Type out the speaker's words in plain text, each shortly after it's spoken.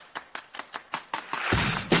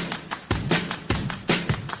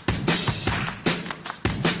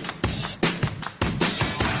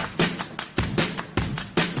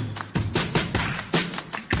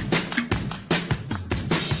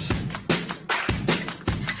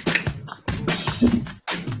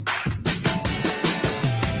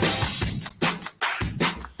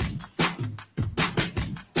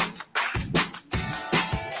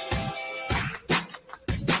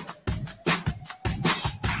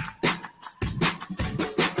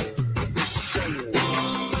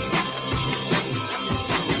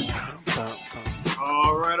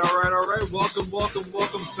welcome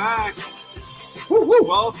back. Woo-woo.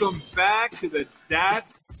 Welcome back to the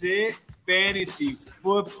That's It Fantasy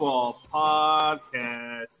Football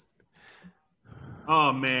Podcast.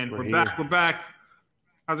 Oh, man, we're back.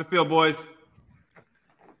 How's it feel, boys?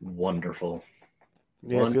 Wonderful.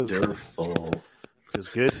 Yeah, Wonderful. Feels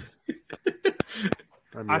good.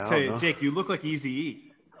 I tell you, Jake, you look like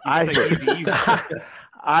Eazy-E. I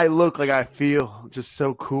look like I feel just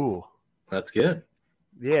so cool. That's good.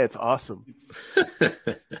 Yeah, it's awesome.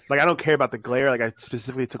 Like, I don't care about the glare. Like, I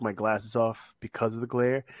specifically took my glasses off because of the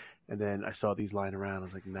glare, and then I saw these lying around. I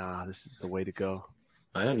was like, nah, this is the way to go.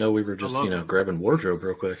 I didn't know we were just, grabbing wardrobe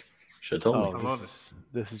real quick. Should have told me.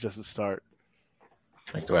 This is just the start.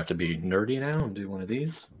 Like, do I have to be nerdy now and do one of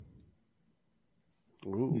these?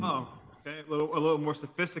 Ooh. Oh, okay. A little more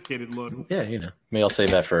sophisticated look. Yeah, Maybe I'll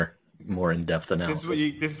save that for more in-depth analysis.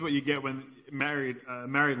 This is what you get when married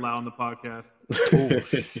Lau on the podcast.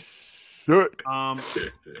 Good.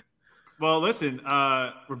 Well, listen,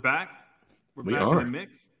 we're back. We back are. in the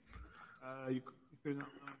mix.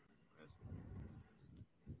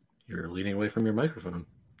 You're leaning away from your microphone.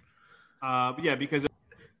 Yeah, because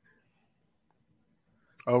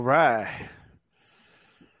All right.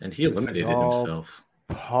 And he eliminated himself.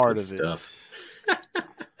 Part Good of stuff.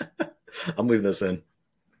 I'm leaving this in. it.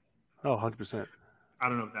 Oh, 100%. I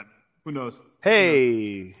don't know what that means. Who knows?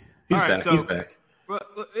 Hey. He's All right, back. so- He's back. Well,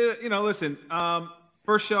 listen.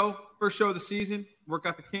 First show of the season. Work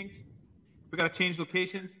out the kinks. We got to change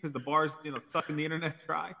locations because the bar's, sucking the internet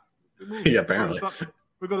dry. Yeah, apparently.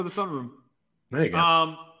 We go to the sunroom. There you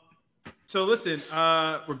go. So listen,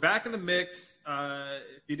 we're back in the mix.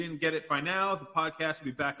 If you didn't get it by now, the podcast will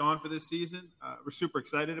be back on for this season. We're super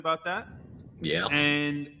excited about that. Yeah.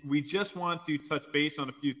 And we just want to touch base on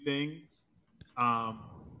a few things.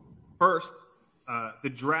 First, the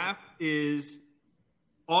draft is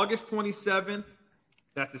August 27th.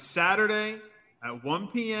 That's a Saturday at 1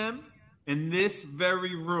 p.m. in this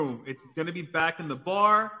very room. It's going to be back in the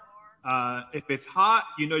bar. If it's hot,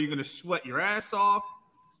 you're going to sweat your ass off.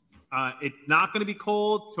 It's not going to be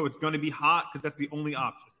cold, so it's going to be hot because that's the only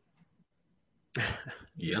option.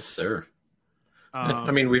 Yes, sir.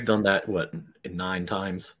 I mean, we've done that, 9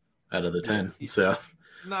 times out of the 10. So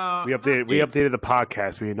No, We updated the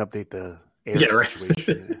podcast. We didn't update the air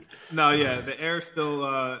situation. the air's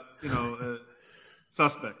still,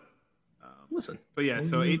 suspect. listen. But yeah,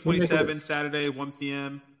 so 8/27 Saturday, 1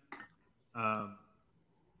 p.m.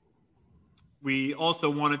 We also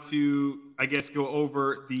wanted to, go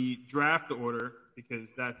over the draft order because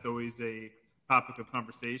that's always a topic of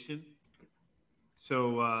conversation.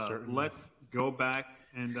 So let's go back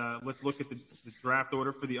and let's look at the draft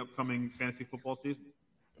order for the upcoming fantasy football season.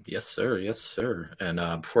 Yes, sir. Yes, sir.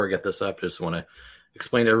 And before I get this up, just want to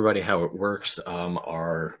explain to everybody how it works.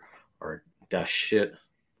 Our dash shit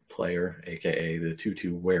player, aka the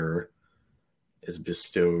tutu wearer, is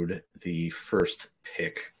bestowed the first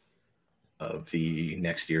pick of the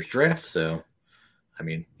next year's draft. So, I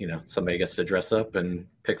mean, somebody gets to dress up and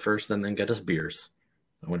pick first and then get us beers.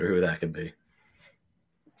 I wonder who that could be.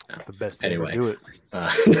 The best Anyway. to do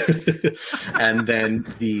it. And then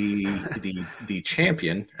the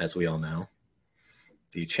champion, as we all know,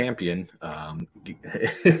 the champion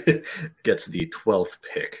gets the 12th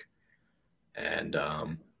pick. And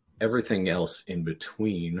everything else in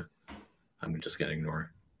between, I'm just going to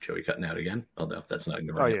ignore Joey cutting out again, although that's not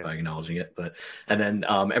ignoring it by acknowledging it. And then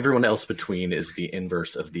everyone else between is the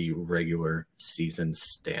inverse of the regular season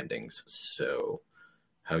standings. So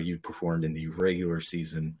how you performed in the regular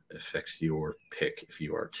season affects your pick if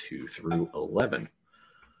you are 2 through 11.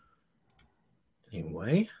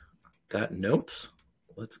 Anyway, that note,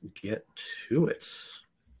 let's get to it.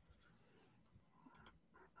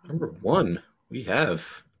 Number 1, we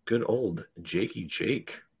have good old Jakey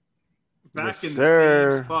Jake. Back in sir.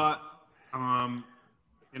 the same spot.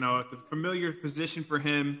 It's a familiar position for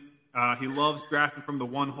him. He loves drafting from the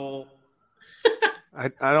one hole. I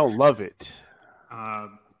don't love it,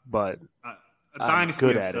 but A I'm dynasty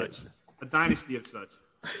good of at such. it. A dynasty of such.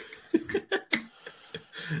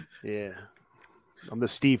 Yeah. I'm the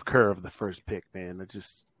Steve Kerr of the first pick, man. I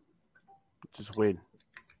just win.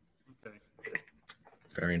 Okay.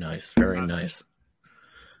 Very nice. Very nice.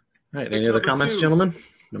 All right. Any other number comments, 2. gentlemen?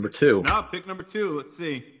 Number 2. Now, pick number 2. Let's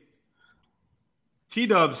see.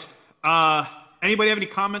 T-Dubs. Anybody have any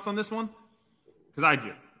comments on this one? Because I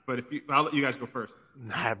do. But I'll let you guys go first.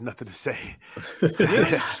 I have nothing to say.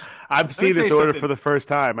 Really? I've seen tell this you order something. for the first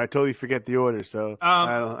time. I totally forget the order, so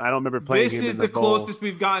I don't remember playing This him is in the bowl. closest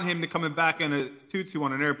we've gotten him to coming back in a tutu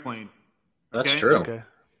on an airplane. That's Okay. true. Okay,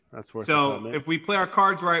 that's worth a So comment. if we play our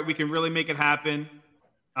cards right, we can really make it happen.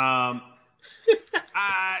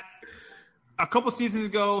 A couple seasons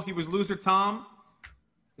ago, he was loser Tom.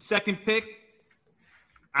 Second pick.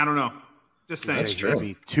 I don't know. Just saying. That's true.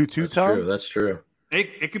 Maybe 2-2 That's Tom. true. That's true.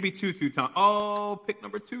 It could be 2-2 Tom. Oh, pick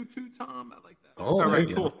number 2-2 Tom. I like that. Oh, all there right,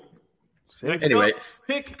 you cool. go. Next Anyway. up,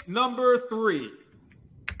 pick number 3.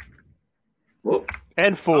 Whoa.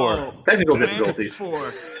 And 4. Oh, Technical and difficulties.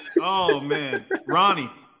 4. Oh man,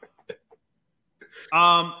 Ronnie.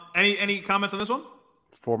 Any comments on this one?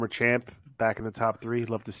 Former champ, back in the top 3.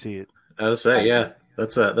 Love to see it. I would say, yeah,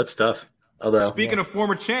 that's tough. Although, Speaking of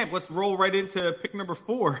former champ, let's roll right into pick number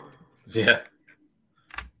 4. yeah,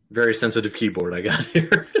 very sensitive keyboard I got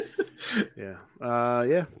here. Yeah.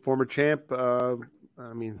 Former champ. I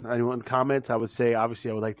mean, anyone comments? I would say,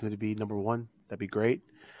 obviously, I would like him to be number 1. That'd be great.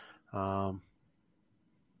 That's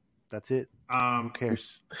it. Who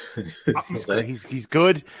cares? He's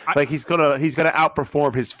good. He's gonna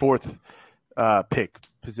outperform his 4th pick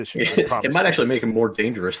position. It might actually make him more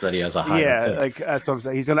dangerous that he has a higher pick. That's what I'm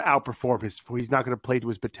saying. He's gonna outperform his. He's not gonna play to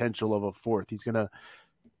his potential of a 4th. He's gonna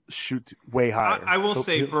shoot way higher. I will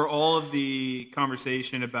say, for all of the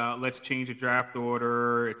conversation about let's change the draft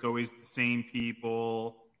order, it's always the same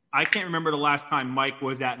people. I can't remember the last time Mike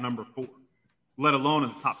was at number 4, let alone in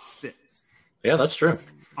the top 6. Yeah, that's true.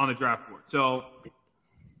 On the draft board. So,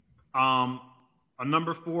 a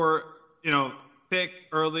number 4, pick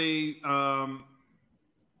early,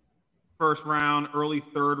 first round, early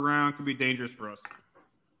third round could be dangerous for us.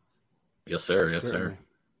 Yes, sir. Yes, Certainly.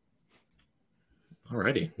 sir.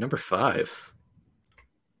 Alrighty, number 5.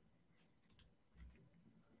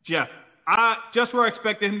 Jeff, just where I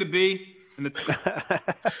expected him to be.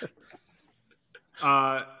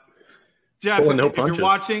 Jeff, if you're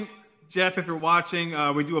watching. Jeff, if you're watching,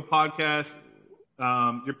 we do a podcast.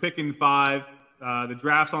 You're picking 5. The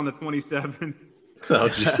draft's on the 27th. Oh,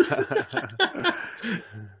 jeez.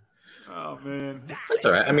 Oh, man. That's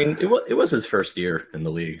all right. I mean, it was his first year in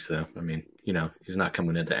the league, so I mean, he's not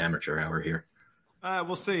coming into amateur hour here.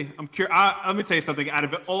 We'll see. I'm curious. Let me tell you something. Out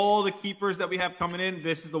of all the keepers that we have coming in,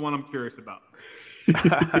 this is the one I'm curious about.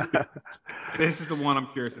 This is the one I'm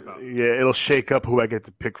curious about. Yeah, it'll shake up who I get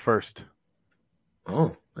to pick first.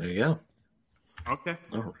 Oh, there you go. Okay.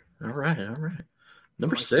 All right.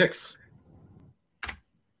 Number 6.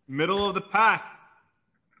 Middle of the pack.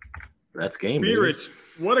 That's game. Beerich,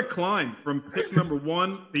 what a climb from pick number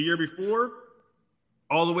 1 the year before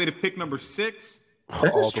all the way to pick number 6.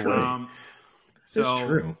 That is true. That's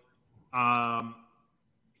true.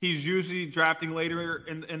 He's usually drafting later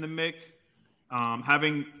in the mix.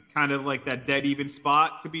 Having kind of like that dead even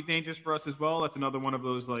spot could be dangerous for us as well. That's another one of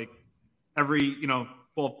those, like, every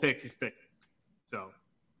 12 picks he's picked. So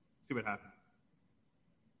see what happens.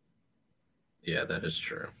 Yeah, that is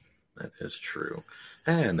true. That is true.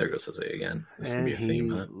 And there goes Jose again. This can be a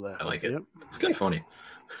theme. I like it. It's kind of funny.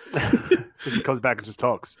 He comes back and just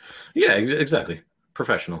talks. Yeah, exactly.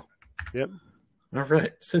 Professional. Yep. All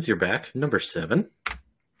right. Since you're back, number 7.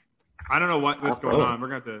 I don't know what's going on. We're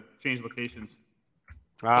going to have to change locations.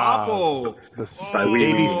 Papo, the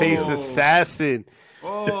babyface assassin.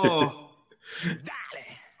 Oh.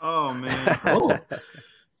 Oh, man.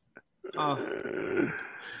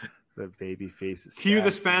 The babyface assassin. Cue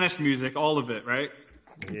the Spanish music, all of it, right?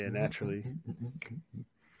 Yeah, naturally.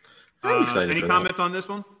 I'm excited. Any comments on this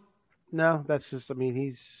one? No, that's just, I mean,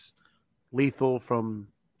 he's lethal from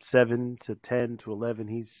 7 to 10 to 11.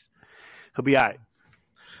 He'll be all right.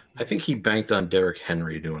 I think he banked on Derrick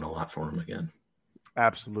Henry doing a lot for him again.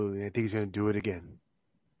 Absolutely. I think he's going to do it again.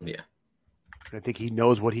 Yeah. I think he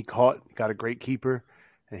knows what he caught. Got a great keeper,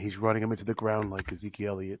 and he's running him into the ground like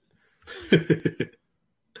Ezekiel Elliott.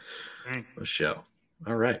 A show.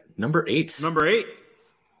 All right. Number 8. Number 8.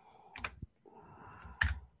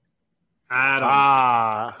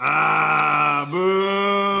 Adam.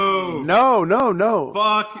 Boo. No.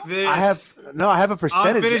 Fuck this. I have a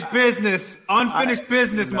percentage. Unfinished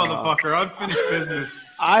business, motherfucker. Unfinished business.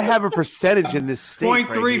 I have a percentage in this state.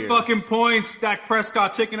 0.3 fucking points. Dak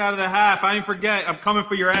Prescott taken out of the half. I didn't forget. I'm coming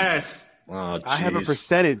for your ass. Oh, I have a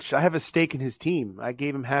percentage. I have a stake in his team. I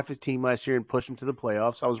gave him half his team last year and pushed him to the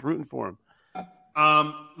playoffs. I was rooting for him.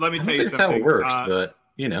 Let me tell you something. That's how it works, but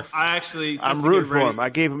I'm rooting for him. I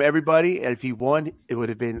gave him everybody, and if he won, it would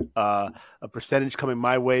have been a percentage coming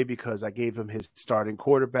my way because I gave him his starting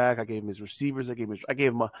quarterback, I gave him his receivers, I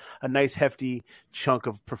gave him a nice hefty chunk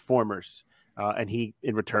of performers, and he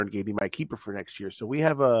in return gave me my keeper for next year. So we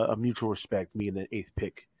have a mutual respect. Me and the 8th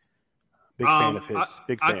pick. Big fan of his.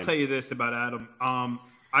 Big fan. I'll tell you this about Adam.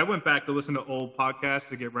 I went back to listen to old podcasts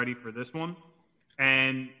to get ready for this one,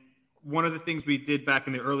 and one of the things we did back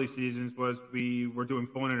in the early seasons was we were doing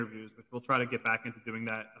phone interviews, which we'll try to get back into doing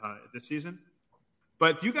that this season.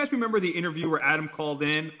 But do you guys remember the interview where Adam called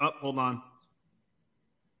in? Oh, hold on.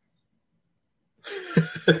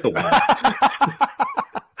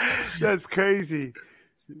 That's crazy.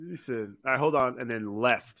 He said, all right, hold on, and then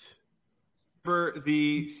left. Remember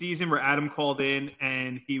the season where Adam called in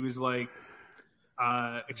and he was like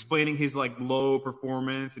explaining his like low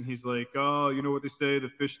performance, and he's like, "Oh, you know what they say, the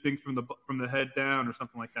fish stinks from the head down," or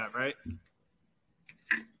something like that, right?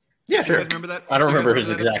 Yeah, sure. You guys remember that? I don't remember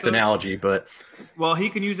his exact episode? analogy, but well, he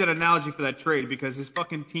can use that analogy for that trade because his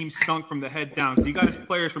fucking team stunk from the head down. So he got his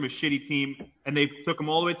players from a shitty team, and they took him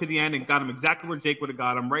all the way to the end and got him exactly where Jake would have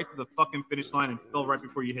got him, right to the fucking finish line, and fell right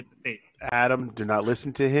before you hit the tape. Adam, do not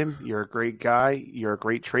listen to him. You're a great guy. You're a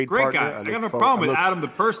great trade Great partner. guy. I got no problem with Adam the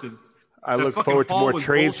person. I That look fucking forward to Hall more was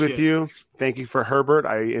trades bullshit. with you. Thank you for Herbert.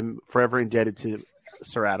 I am forever indebted to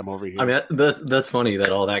Sir Adam over here. I mean, that's funny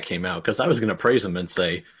that all that came out because I was going to praise him and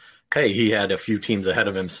say, hey, he had a few teams ahead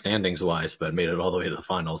of him standings wise, but made it all the way to the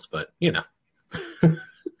finals. But, you know.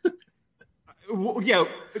 Well, yeah,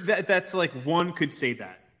 that's like one could say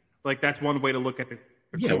that. Like that's one way to look at the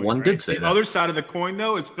Yeah, coin, one right? did say the that. other side of the coin,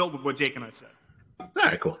 though, is filled with what Jake and I said. All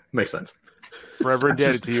right, cool. Makes sense. Forever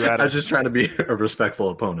indebted to you, I Adam. was just trying to be a respectful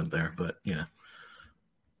opponent there, but, you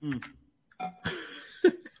know.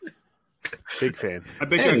 Big fan. I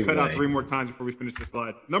bet you I cut out Anyway. 3 more times before we finish the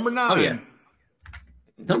slide. Number 9. Oh, yeah.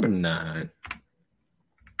 Number 9.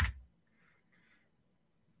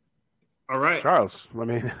 All right. Charles. I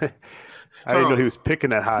mean, I didn't know he was picking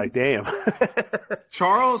that high. Damn.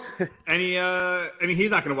 Charles, any I mean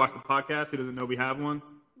he's not going to watch the podcast. He doesn't know we have one.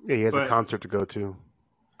 Yeah, he has a But- concert to go to.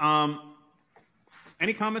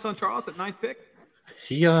 Any comments on Charles at 9th pick?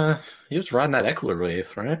 He was riding that Eckler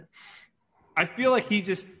wave, right? I feel like he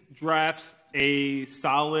just drafts a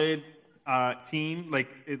solid team, like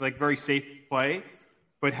very safe play,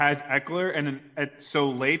 but has Eckler, and then it's so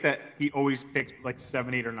late that he always picks like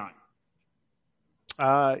 7, 8, or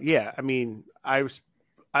 9. Yeah, I mean, I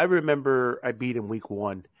remember I beat him week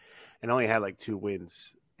 1 and only had like 2 wins.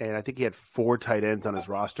 And I think he had 4 tight ends on his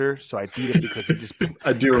roster, so I beat him because he just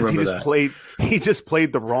I do remember that. He just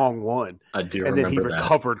played the wrong one. I do And then remember he that.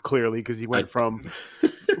 recovered clearly because he went from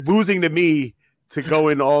losing to me to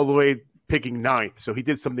going all the way picking 9th. So he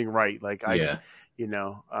did something right. Like I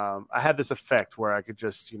had this effect where I could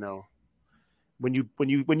just, when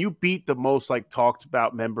you beat the most like talked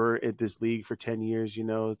about member at this league for 10 years,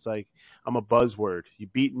 it's like I'm a buzzword. You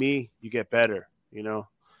beat me, you get better,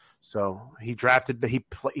 So he drafted, but he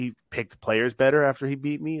picked players better after he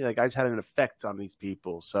beat me. Like I just had an effect on these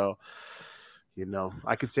people. So,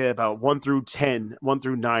 I could say about 1 through 10, 1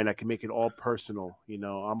 through 9, I can make it all personal.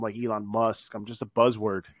 I'm like Elon Musk. I'm just a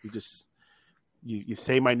buzzword. You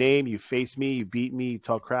say my name, you face me, you beat me, you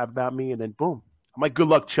talk crap about me, and then boom. I'm like Good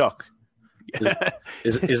Luck Chuck.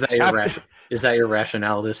 Is that your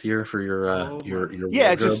rationale this year for your yeah,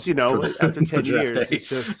 wardrobe just for after 10 draft years, day?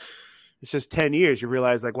 it's just 10 years. You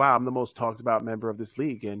realize like, wow, I'm the most talked about member of this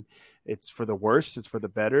league, and it's for the worst, it's for the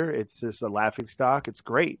better. It's just a laughing stock. It's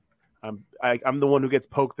great. I'm the one who gets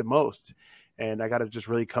poked the most, and I got to just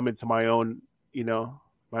really come into my own,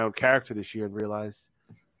 my own character this year and realize,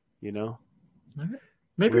 Maybe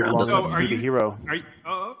live you're onto long something. enough to be the hero.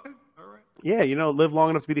 Oh, okay. All right. Yeah, live long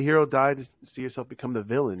enough to be the hero, die to see yourself become the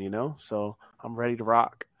villain, So I'm ready to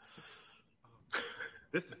rock.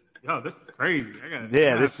 This is crazy.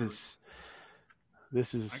 This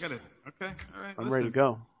is. I got it. Okay. All right. I'm ready to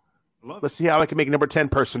go. Love Let's see how I can make number 10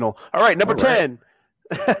 personal. All right, number All right.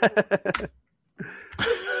 10.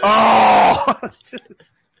 Oh,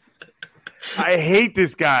 I hate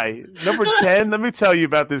this guy. Number 10. Let me tell you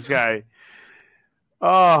about this guy.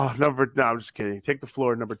 Oh, no, I'm just kidding. Take the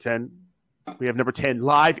floor, number 10. We have number 10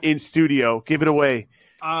 live in studio. Give it away.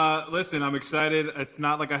 Listen, I'm excited. It's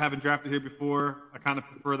not like I haven't drafted here before. I kind of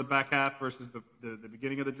prefer the back half versus the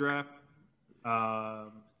beginning of the draft. I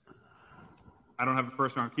don't have a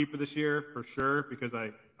first-round keeper this year for sure because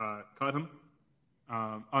I cut him.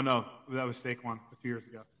 Oh no, that was Saquon a few years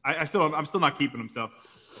ago. I'm still not keeping him. So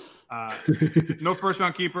no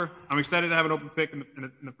first-round keeper. I'm excited to have an open pick in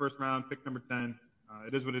the first round. Pick number 10.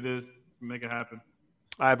 It is what it is. Let's make it happen.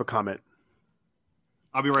 I have a comment.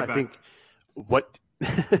 I'll be right back. I think what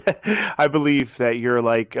I believe that you're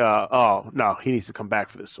like, oh no, he needs to come back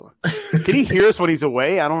for this one. Can he hear us when he's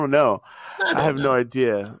away? I don't know. I have no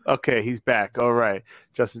idea. Okay, he's back. All right,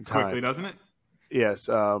 just in time. Quickly, doesn't it? Yes.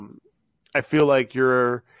 I feel like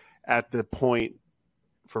you're at the point,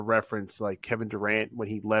 for reference, like Kevin Durant when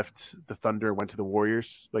he left the Thunder and went to the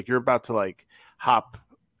Warriors. Like you're about to like hop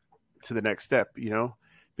to the next step.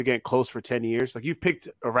 been getting close for 10 years. Like, you've picked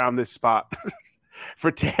around this spot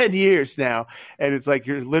for 10 years now, and it's like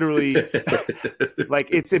you're literally like,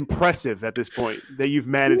 it's impressive at this point that you've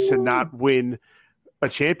managed to not win a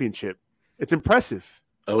championship. It's impressive.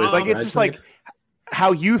 Always Like, it's just like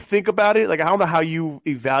how you think about it. Like, I don't know how you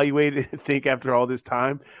evaluate it and think after all this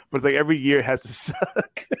time, but it's like every year it has to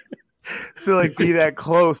suck to like be that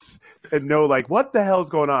close and know like what the hell's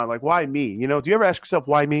going on. Like, why me? You know, do you ever ask yourself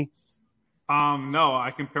why me? No,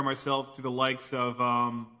 I compare myself to the likes of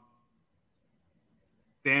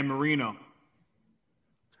Dan Marino.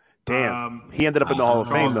 Damn, he ended up in the Hall of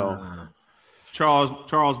Fame though.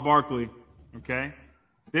 Charles Barkley. Okay,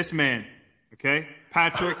 this man. Okay,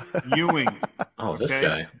 Patrick Ewing. Oh, this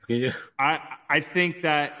guy. Yeah. I think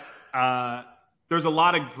that there's a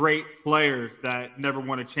lot of great players that never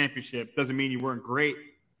won a championship. Doesn't mean you weren't great.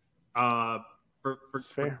 For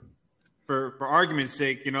argument's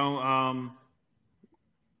sake, you know,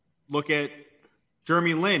 look at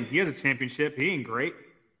Jeremy Lin. He has a championship. He ain't great.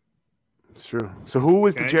 It's true. So who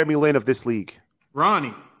is the Jeremy Lin of this league?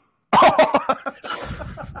 Ronnie.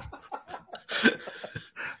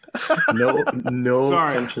 No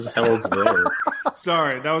Sorry. punches held there.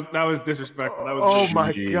 Sorry, that was disrespectful. That was Oh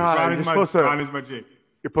my God! Ronnie's my G.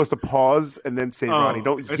 You're supposed to pause and then say Ronnie.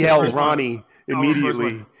 Don't it's yell the first Ronnie one.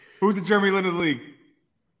 immediately. Who's the Jeremy Lin of the league?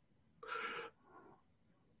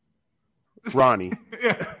 Ronnie.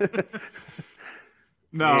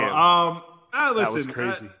 No. Damn. Listen. That was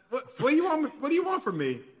crazy. What do you want? What do you want from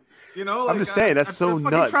me? You know, like, I'm just saying that's so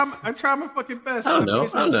nuts. I try my fucking best. I don't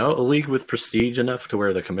know. A league with prestige enough to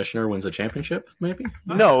where the commissioner wins a championship, maybe?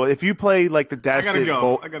 No, if you play like the Dassit I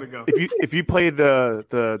Bowl, gotta go. If you play the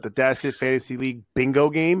Dassit Fantasy League bingo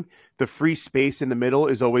game, the free space in the middle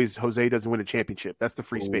is always Jose doesn't win a championship. That's the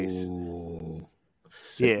free space. Ooh,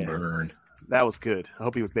 burn. That was good. I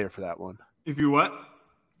hope he was there for that one. If you what?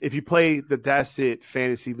 If you play the Dassit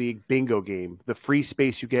Fantasy League bingo game, the free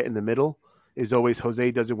space you get in the middle is always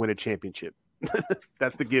Jose doesn't win a championship.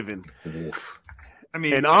 That's the given. Oof. I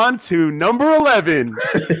mean, and on to number 11.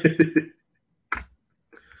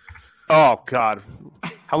 Oh, God.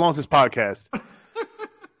 How long is this podcast?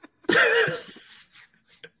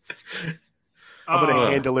 I'm going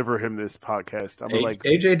to hand deliver him this podcast.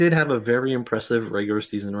 AJ did have a very impressive regular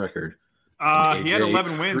season record. He had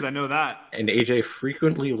 11 wins. I know that. And AJ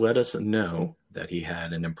frequently let us know that he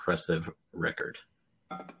had an impressive record.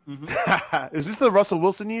 Mm-hmm. Is this the Russell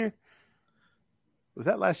Wilson year? Was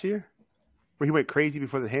that last year? Where he went crazy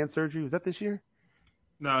before the hand surgery? Was that this year?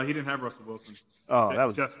 No, he didn't have Russell Wilson. Oh, that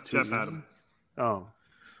was Jeff had him. Oh.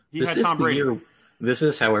 He had Tom Brady. This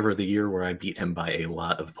is, however, the year where I beat him by a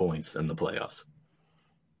lot of points in the playoffs.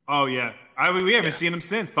 Oh, yeah. We haven't seen him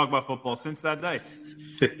since. Talk about football since that day.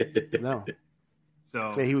 No.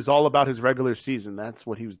 So yeah, he was all about his regular season. That's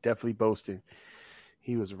what he was definitely boasting.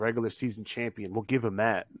 He was a regular season champion. We'll give him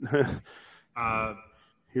that.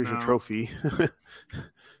 Here's your trophy.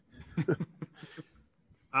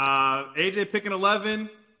 AJ picking 11.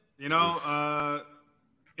 You know,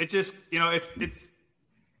 it just, you know,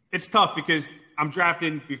 it's tough because I'm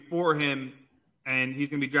drafting before him, and he's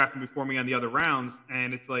going to be drafting before me on the other rounds,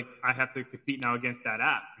 and it's like I have to compete now against that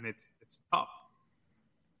app, and it's tough.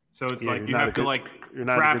 So it's like you have to like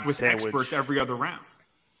draft with experts every other round.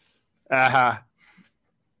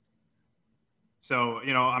 So,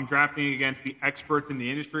 you know, I'm drafting against the experts in the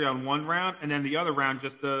industry on one round, and then the other round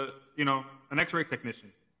just an X-ray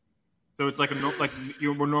technician. So it's like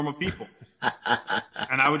we're normal people,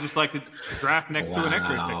 and I would just like to draft next to an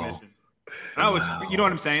X-ray technician. You know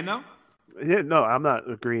what I'm saying, though? Yeah, no, I'm not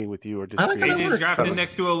agreeing with you or disagreeing. AJ's drafted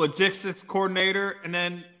next to a logistics coordinator, and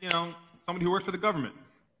then somebody who works for the government.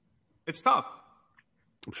 It's tough.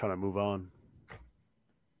 I'm trying to move on.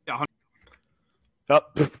 Yeah.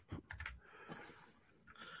 Up.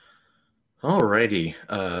 Alrighty.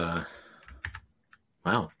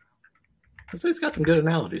 Wow. He's got some good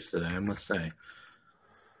analogies today, I must say.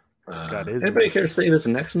 Anybody care to say this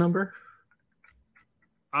next number?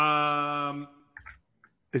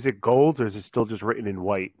 Is it gold or is it still just written in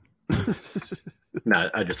white? No,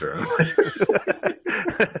 I just wrote it.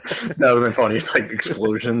 That would have been funny, like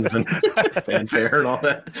explosions and fanfare and all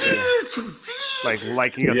that. Like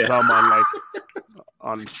liking a thumb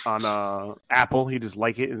on Apple, he just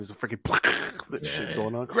like it and there's a freaking shit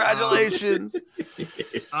going on. Congratulations!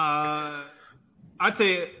 I tell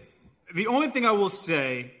you, the only thing I will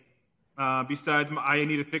say, besides I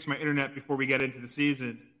need to fix my internet before we get into the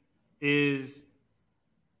season, is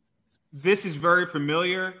this is very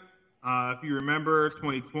familiar. If you remember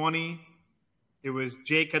 2020, it was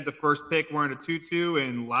Jake had the first pick wearing a tutu,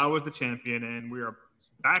 and Lau was the champion, and we are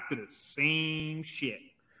back to the same shit.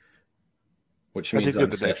 which I means think I'm they're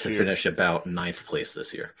the set next to year. finish about 9th place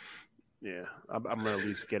this year. Yeah, I'm going to at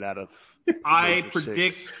least get out of. I those are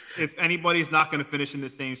predict 6. if anybody's not going to finish in the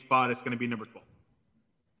same spot, it's going to be number 12.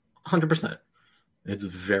 100%. It's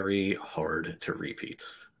very hard to repeat.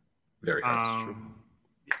 Very hard.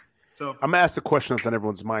 Yeah. So I'm going to ask the question that's on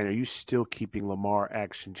everyone's mind. Are you still keeping Lamar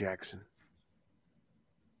Action Jackson?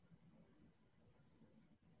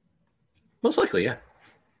 Most likely, yeah.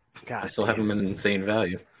 God, I still have him in insane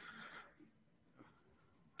value.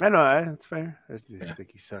 I know that's fair. I just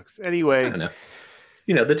think he sucks. Anyway, I don't know.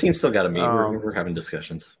 The team's still got to meet. We're Um, having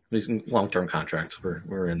discussions. These long-term contracts.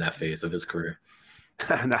 We're in that phase of his career.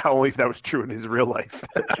 not only if that was true in his real life.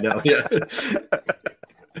 I know. Yeah.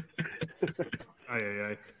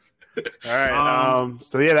 Aye. All right.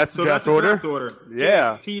 So yeah, that's the draft the order. draft order.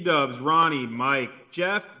 Yeah. T Dubs, Ronnie, Mike,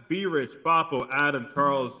 Jeff, B Rich, Boppo, Adam,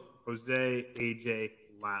 Charles, Jose, AJ,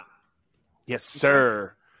 Lau. Yes,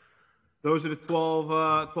 sir. Those are the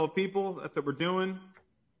 12 people. That's what we're doing.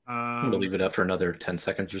 I'm going to leave it up for another 10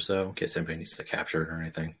 seconds or so in case anybody needs to capture it or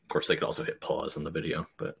anything. Of course, they could also hit pause on the video,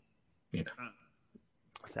 but, It's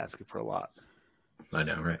asking for a lot. I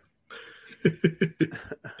know, right?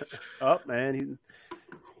 Oh, man.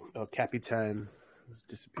 Capitan has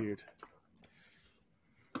disappeared.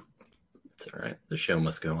 It's all right. The show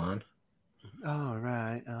must go on. All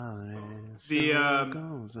right. The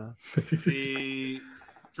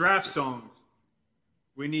draft songs.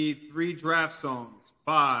 We need 3 draft songs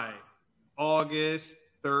by August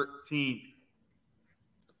 13th.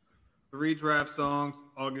 3 draft songs,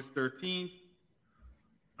 August 13th.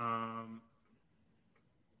 I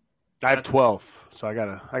have 12, so I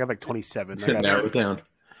got like 27. Narrow it down.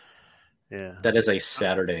 Yeah. That is a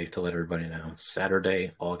Saturday, to let everybody know.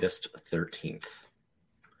 Saturday, August 13th.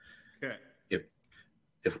 Okay.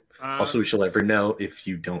 Also, we should let everyone know, if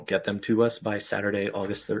you don't get them to us by Saturday,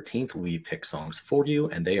 August 13th, we pick songs for you,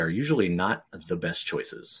 and they are usually not the best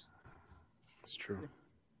choices. It's true.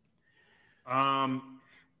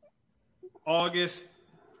 August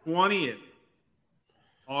 20th.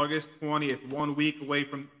 August 20th, 1 week away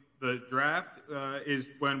from the draft, is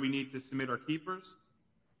when we need to submit our keepers.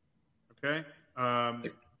 Okay.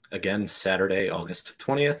 Again, Saturday, August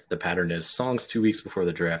 20th. The pattern is songs 2 weeks before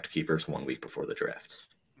the draft, keepers 1 week before the draft.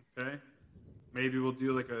 Okay. Maybe we'll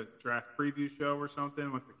do like a draft preview show or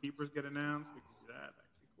something once the keepers get announced. We can do that.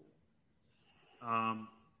 That'd be cool.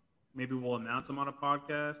 Maybe we'll announce them on a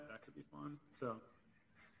podcast. That could be fun. So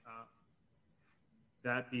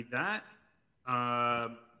that'd be that. I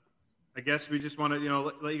guess we just want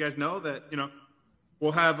to, let you guys know that,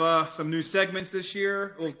 we'll have some new segments this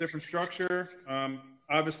year, a little different structure.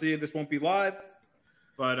 Obviously, this won't be live,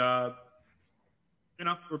 but,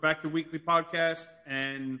 we're back to weekly podcast.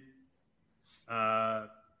 And,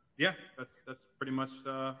 that's pretty much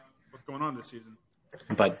what's going on this season.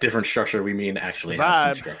 By different structure, we mean actually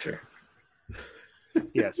have some structure.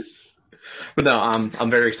 Yes. But no, I'm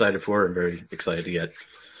very excited for it. I'm very excited to get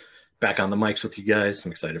back on the mics with you guys.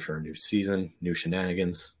 I'm excited for a new season, new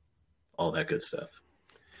shenanigans, all that good stuff.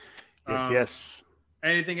 Yes.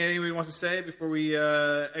 Anything anybody wants to say before we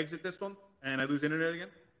exit this one and I lose internet again?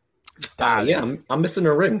 Yeah, I'm missing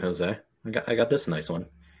a ring, Jose. I got this nice one.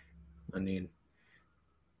 I mean,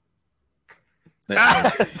 there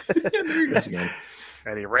he goes again.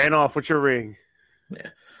 And he ran off with your ring. Yeah.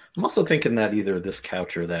 I'm also thinking that either this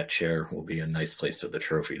couch or that chair will be a nice place for the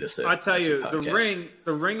trophy to sit. I tell you, the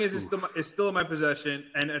ring is still in my possession,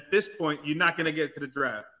 and at this point, you're not going to get to the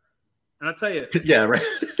draft. And I tell you, yeah, right.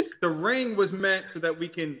 The ring was meant so that we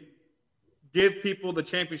can give people the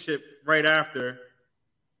championship right after,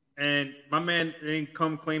 and my man didn't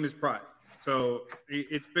come claim his prize. So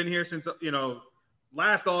it's been here since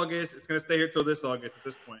last August. It's going to stay here till this August at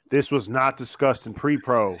this point. This was not discussed in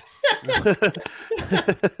pre-pro.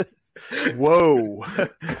 Whoa.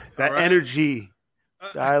 That energy.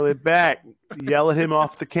 Dial it back. Yell at him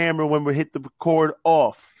off the camera when we hit the record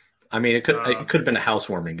off. I mean, it could have been a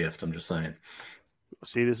housewarming gift. I'm just saying.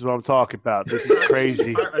 See, this is what I'm talking about. This is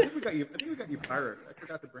crazy. I think we got you fired. I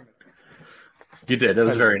forgot to bring it. You did. That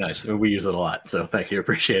was very nice. I mean, we use it a lot, so thank you.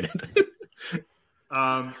 Appreciate it.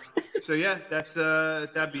 So yeah,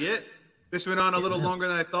 that'd be it. This went on a little longer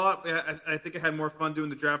than I thought. I think I had more fun doing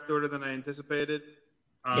the draft order than I anticipated.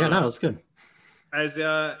 Yeah, no, it's good. As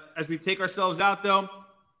we take ourselves out, though,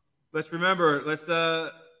 let's remember. Let's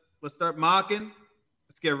start mocking.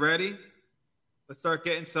 Let's get ready. Let's start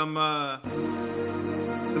getting some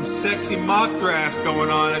sexy mock drafts going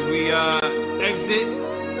on as we exit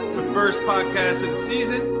the first podcast of the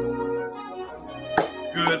season.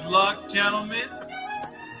 Good luck, gentlemen.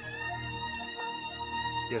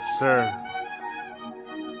 Yes, sir.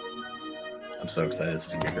 so excited. This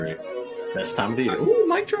is going to be great. Best time of the year. Ooh,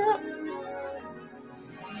 mic drop.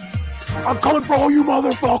 I'm coming for all you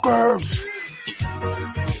motherfuckers!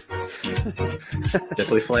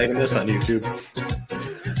 Definitely flagging this on YouTube.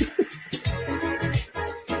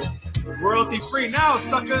 Royalty free now,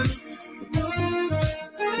 suckers.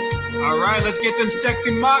 All right, let's get them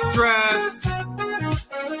sexy mock drafts.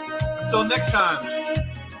 Until next time.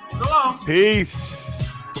 So long. Peace.